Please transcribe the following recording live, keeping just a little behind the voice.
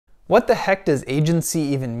What the heck does agency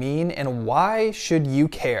even mean, and why should you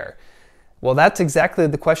care? Well, that's exactly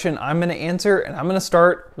the question I'm going to answer, and I'm going to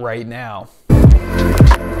start right now.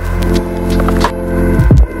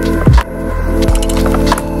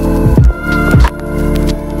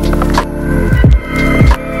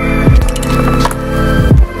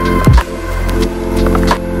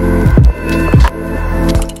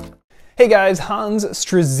 Hey guys, Hans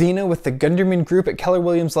Struzyna with the Gunderman Group at Keller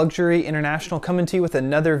Williams Luxury International coming to you with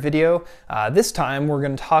another video. This time we're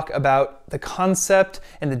going to talk about the concept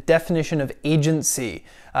and the definition of agency,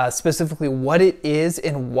 specifically what it is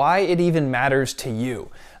and why it even matters to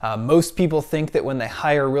you. Most people think that when they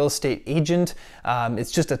hire a real estate agent,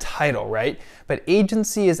 it's just a title, right? But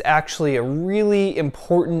agency is actually a really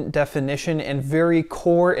important definition and very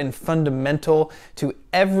core and fundamental to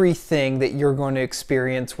everything that you're going to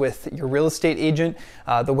experience with your real estate agent,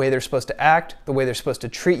 the way they're supposed to act, the way they're supposed to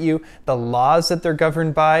treat you, the laws that they're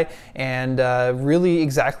governed by, and really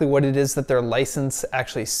exactly what it is that their license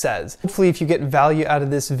actually says. Hopefully, if you get value out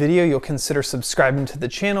of this video, you'll consider subscribing to the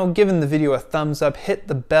channel, giving the video a thumbs up, hit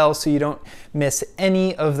the bell so you don't miss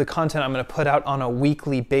any of the content I'm going to put out on a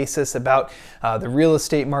weekly basis about the real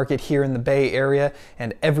estate market here in the Bay Area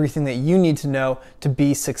and everything that you need to know to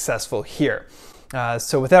be successful here.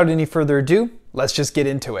 So without any further ado, let's just get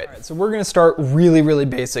into it. All right, so we're going to start really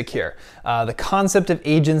basic here. The concept of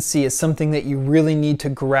agency is something that you really need to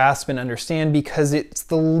grasp and understand because it's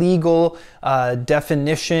the legal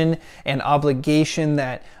definition and obligation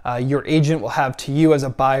that your agent will have to you as a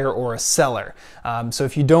buyer or a seller. So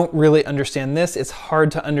if you don't really understand this, it's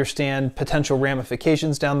hard to understand potential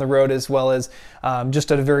ramifications down the road, as well as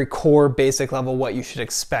just at a very core basic level what you should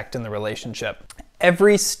expect in the relationship.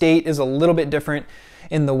 Every state is a little bit different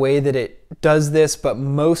in the way that it does this, but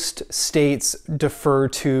most states defer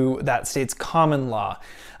to that state's common law.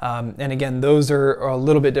 And again, those are a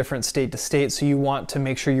little bit different state to state, so you want to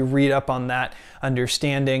make sure you read up on that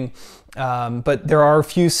understanding. But there are a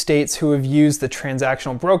few states who have used the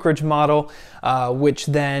transactional brokerage model, which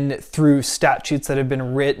then through statutes that have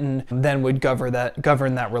been written, then would govern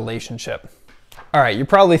that relationship. All right, you're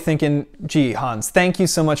probably thinking, gee, Hans, thank you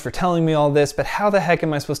so much for telling me all this, but how the heck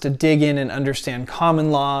am I supposed to dig in and understand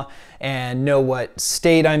common law and know what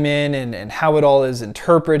state I'm in and how it all is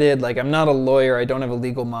interpreted? Like, I'm not a lawyer, I don't have a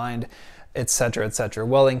legal mind, etc., etc.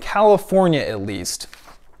 Well, in California at least,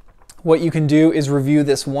 what you can do is review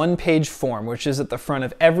this one-page form, which is at the front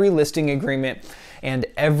of every listing agreement and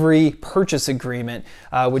every purchase agreement,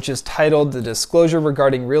 which is titled The Disclosure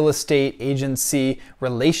Regarding Real Estate Agency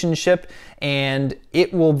Relationship, and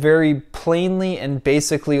it will very plainly and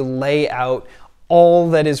basically lay out all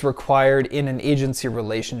that is required in an agency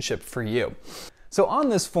relationship for you. So on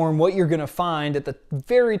this form, what you're going to find at the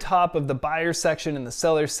very top of the buyer section and the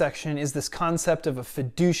seller section is this concept of a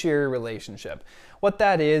fiduciary relationship. What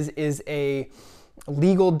that is a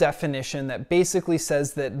legal definition that basically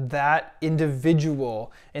says that that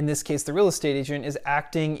individual, in this case the real estate agent, is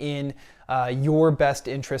acting in your best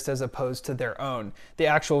interest as opposed to their own. The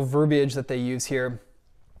actual verbiage that they use here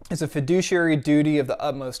is a fiduciary duty of the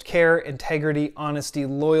utmost care, integrity, honesty,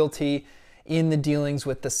 loyalty in the dealings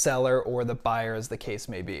with the seller or the buyer, as the case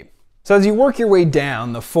may be. So as you work your way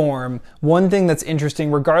down the form, one thing that's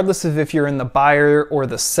interesting, regardless of if you're in the buyer or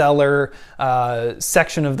the seller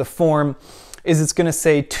section of the form, is it's going to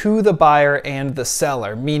say to the buyer and the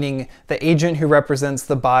seller, meaning the agent who represents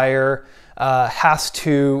the buyer has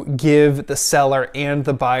to give the seller and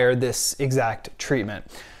the buyer this exact treatment.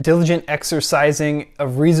 Diligent exercising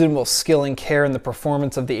of reasonable skill and care in the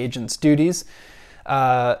performance of the agent's duties.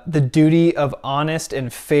 The duty of honest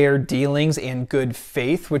and fair dealings and good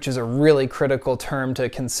faith, which is a really critical term to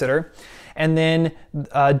consider. And then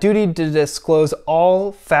duty to disclose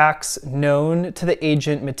all facts known to the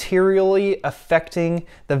agent materially affecting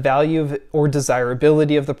the value or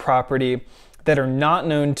desirability of the property that are not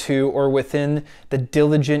known to or within the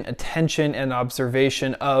diligent attention and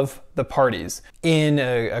observation of the parties in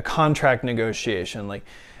a contract negotiation. Like,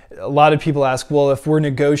 a lot of people ask, well, if we're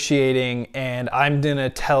negotiating and I'm gonna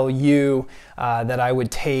tell you that I would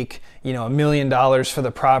take, $1 million for the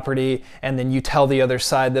property, and then you tell the other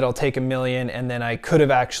side that I'll take $1 million, and then I could have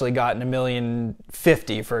actually gotten $1.05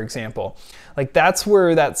 million, for example. Like, that's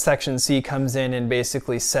where that section C comes in and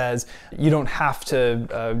basically says you don't have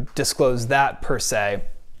to disclose that per se.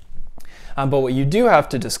 But what you do have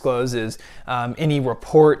to disclose is any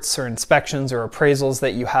reports or inspections or appraisals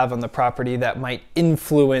that you have on the property that might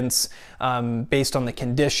influence based on the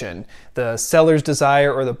condition. The seller's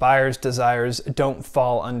desire or the buyer's desires don't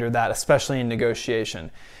fall under that, especially in negotiation.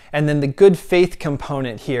 And then the good faith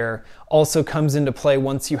component here also comes into play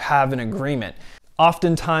once you have an agreement.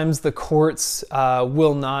 Oftentimes the courts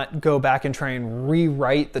will not go back and try and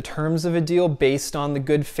rewrite the terms of a deal based on the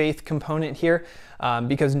good faith component here,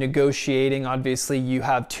 because negotiating, obviously you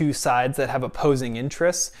have two sides that have opposing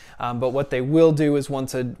interests, but what they will do is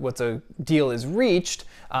once a deal is reached,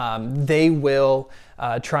 they will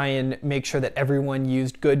try and make sure that everyone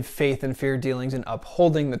used good faith and fair dealings in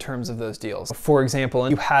upholding the terms of those deals. For example,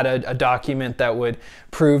 you had a document that would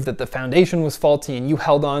prove that the foundation was faulty and you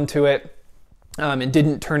held on to it, and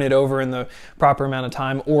didn't turn it over in the proper amount of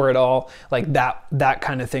time or at all, like that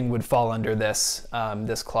kind of thing would fall under this,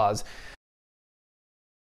 this clause.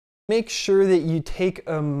 Make sure that you take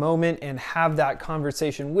a moment and have that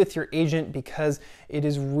conversation with your agent because it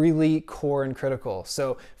is really core and critical.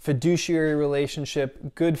 So fiduciary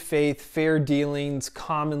relationship, good faith, fair dealings,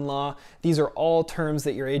 common law, these are all terms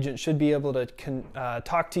that your agent should be able to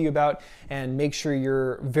talk to you about and make sure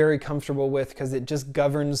you're very comfortable with, because it just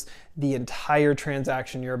governs the entire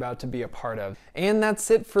transaction you're about to be a part of. And that's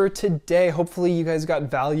it for today. Hopefully you guys got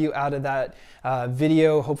value out of that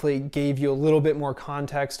video. Hopefully it gave you a little bit more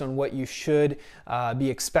context on what you should be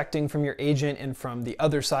expecting from your agent and from the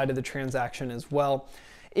other side of the transaction as well.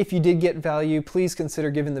 If you did get value, please consider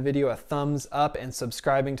giving the video a thumbs up and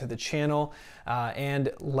subscribing to the channel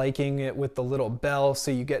and liking it with the little bell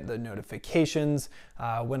so you get the notifications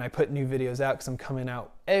when I put new videos out, because I'm coming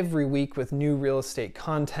out every week with new real estate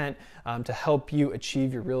content to help you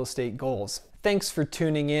achieve your real estate goals. Thanks for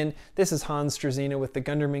tuning in. This is Struzyna with the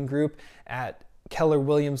Gunderman Group at Keller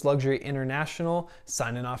Williams Luxury International,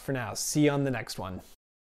 signing off for now. See you on the next one.